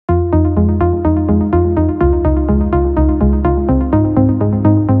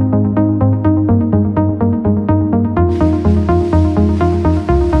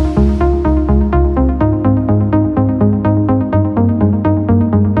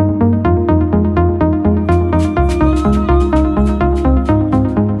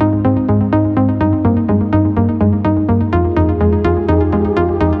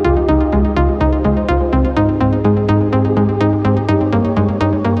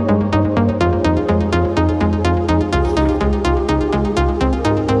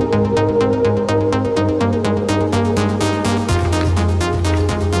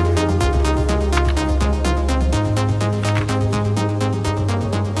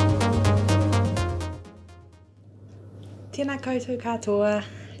Tēnā koutou katoa.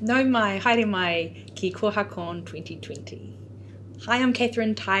 Nau mai, haere mai ki Kohacon 2020. Hi, I'm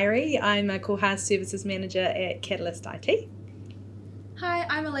Catherine Tyree. I'm a Koha Services Manager at Catalyst IT. Hi,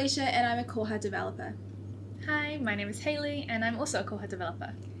 I'm Alicia and I'm a Koha developer. Hi, my name is Hayley and I'm also a Koha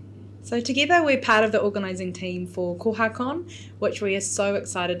developer. So together we're part of the organising team for Kohacon, which we are so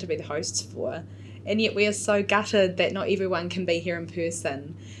excited to be the hosts for. And yet we are so gutted that not everyone can be here in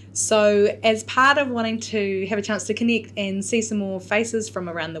person. So as part of wanting to have a chance to connect and see some more faces from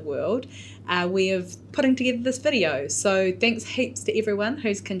around the world, we are putting together this video. So thanks heaps to everyone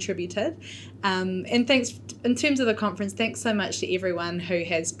who's contributed. And thanks, in terms of the conference, thanks so much to everyone who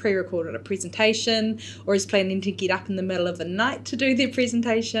has pre-recorded a presentation or is planning to get up in the middle of the night to do their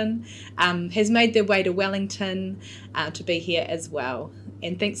presentation, has made their way to Wellington to be here as well.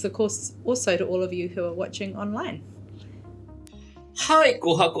 And thanks, of course, also to all of you who are watching online. Hi,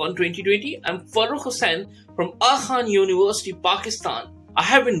 Kohacon 2020. I'm Farooq Hussain from Kohacon University, Pakistan. I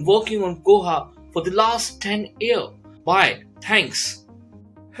have been working on Koha for the last 10 years. Bye. Thanks.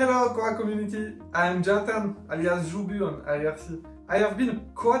 Hello, Koha community. I'm Jonathan, alias Joubu on IRC. I have been a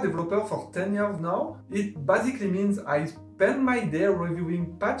Koha developer for 10 years now. It basically means I spend my day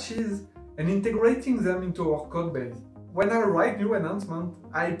reviewing patches and integrating them into our code base. When I write new announcements,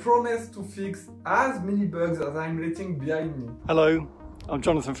 I promise to fix as many bugs as I'm letting behind me. Hello, I'm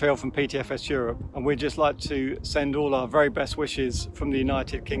Jonathan Field from PTFS Europe, and we'd just like to send all our very best wishes from the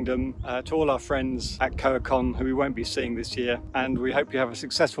United Kingdom to all our friends at Kohacon who we won't be seeing this year. And we hope you have a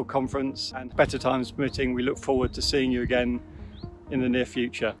successful conference, and better times permitting, we look forward to seeing you again in the near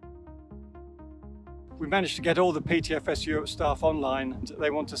future. We managed to get all the PTFS Europe staff online, and they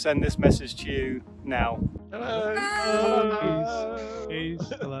want to send this message to you now. Hello! Hello!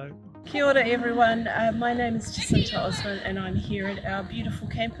 Peace. Hello! Kia ora everyone, my name is Jacinta Osman and I'm here at our beautiful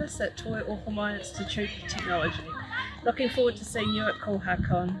campus at Toi Ohomai Institute of Technology. Looking forward to seeing you at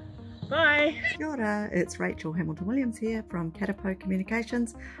Kohacon. Bye! Kia ora, it's Rachel Hamilton-Williams here from Koha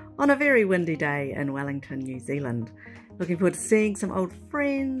Communications on a very windy day in Wellington, New Zealand. Looking forward to seeing some old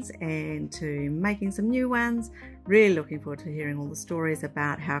friends and to making some new ones. Really looking forward to hearing all the stories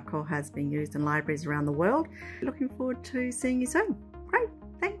about how Koha has been used in libraries around the world. Looking forward to seeing you soon. Great,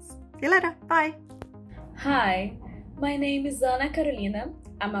 thanks. See you later. Bye. Hi, my name is Ana Carolina.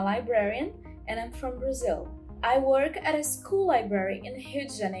 I'm a librarian and I'm from Brazil. I work at a school library in Rio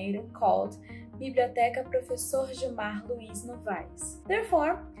de Janeiro called Biblioteca Professor Gilmar Luiz Novaes.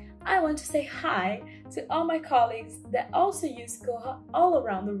 Therefore, I want to say hi to all my colleagues that also use Koha all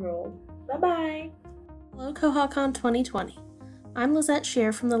around the world. Bye-bye! Hello Kohacon 2020. I'm Lizette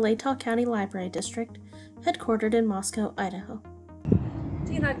Shear from the Latah County Library District, headquartered in Moscow, Idaho.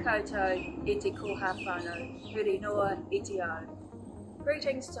 Tēnā koutou e te Koha whānau, huri noa e te ao.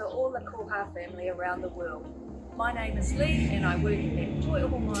 Greetings to all the Koha family around the world. My name is Lee and I work at Toi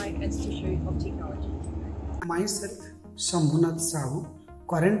Ohomai Institute of Technology. Myself, Shambhunath Sahu.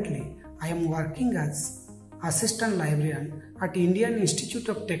 Currently, I am working as Assistant Librarian at Indian Institute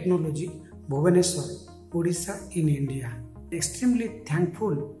of Technology, Bhubaneswar, Odisha in India. Extremely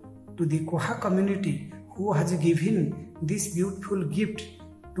thankful to the Koha community who has given this beautiful gift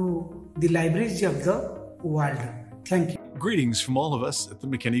to the libraries of the world. Thank you. Greetings from all of us at the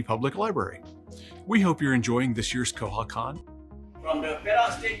McKinney Public Library. We hope you're enjoying this year's Kohacon. From the Para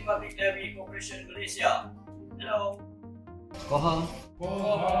State Public Library Corporation, Malaysia. Hello. Koha.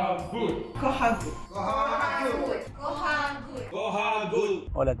 Koha good. Koha good. Koha good. Koha good. Koha good.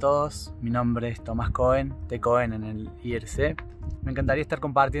 Hola a todos, mi nombre es Tomás Cohen, de Cohen en el IRC. Me encantaría estar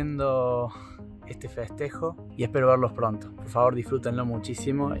compartiendo este festejo y espero verlos pronto. Por favor, disfrútenlo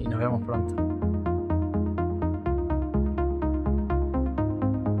muchísimo y nos vemos pronto.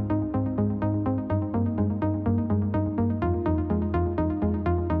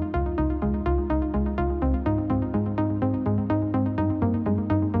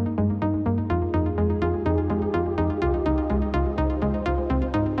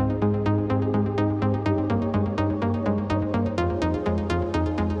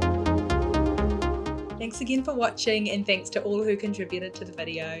 Thanks again for watching and thanks to all who contributed to the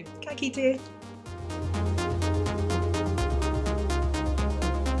video. Ka kite!